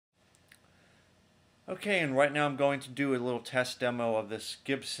Okay, and right now I'm going to do a little test demo of this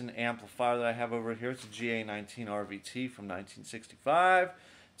Gibson amplifier that I have over here. It's a GA19 RVT from 1965.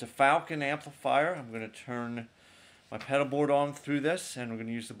 It's a Falcon amplifier. I'm going to turn my pedal board on through this, and we're going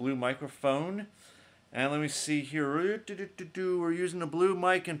to use the blue microphone. And let me see here. We're using the blue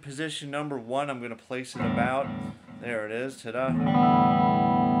mic in position number 1. I'm going to place it about, there it is, ta-da.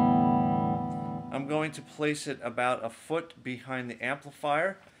 I'm going to place it about a foot behind the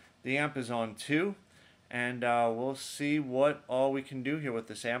amplifier. The amp is on 2. And we'll see what all we can do here with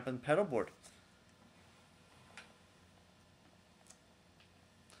this amp and pedal board.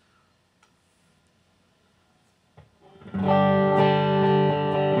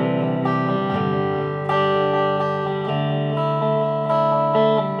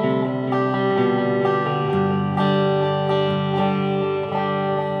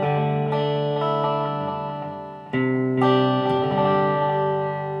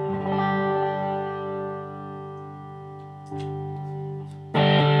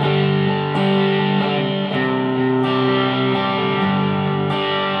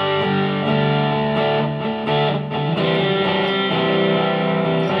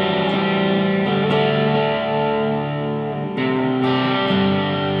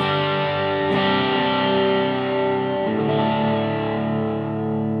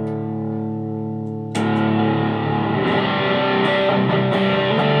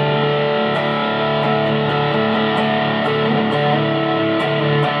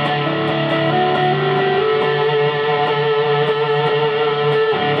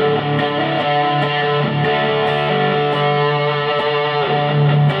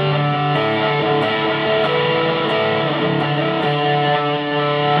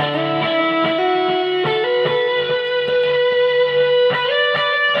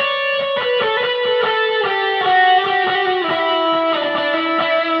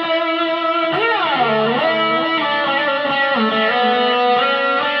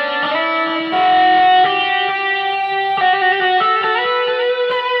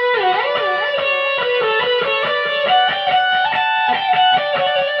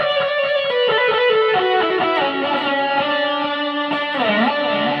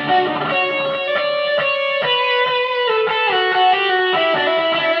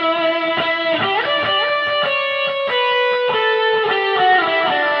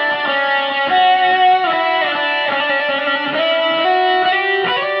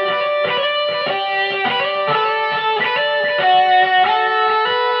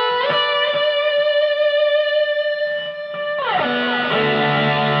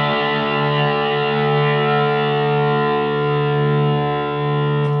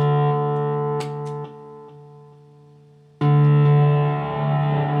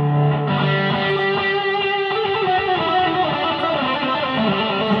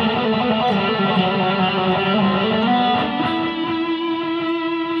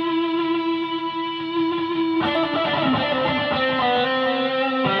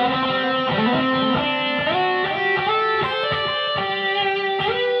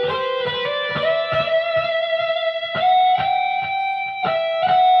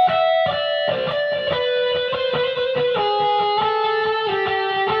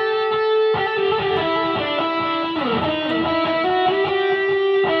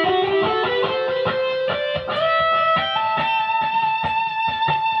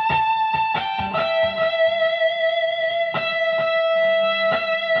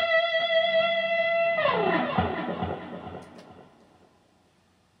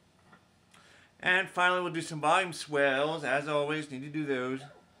 And finally, we'll do some volume swells. As always, need to do those.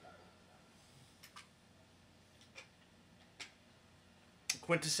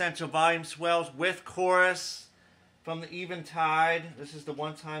 Quintessential volume swells with chorus from the Eventide. This is the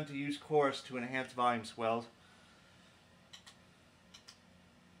one time to use chorus to enhance volume swells.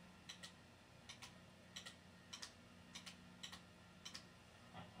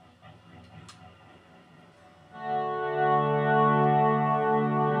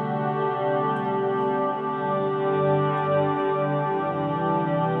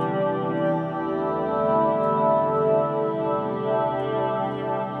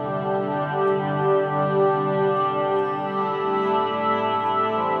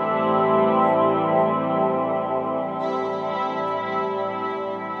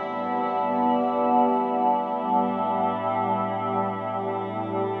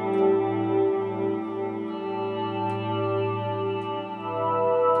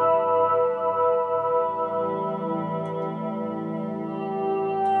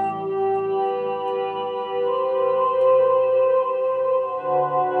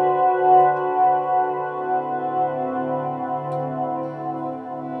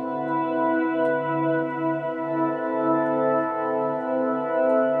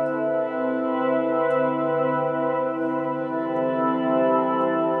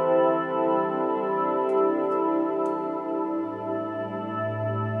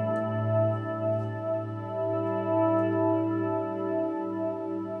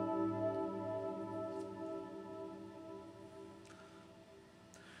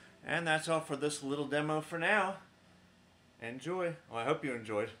 And that's all for this little demo for now. Enjoy. Well, I hope you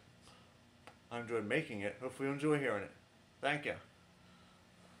enjoyed. I enjoyed making it. Hopefully you enjoy hearing it. Thank you.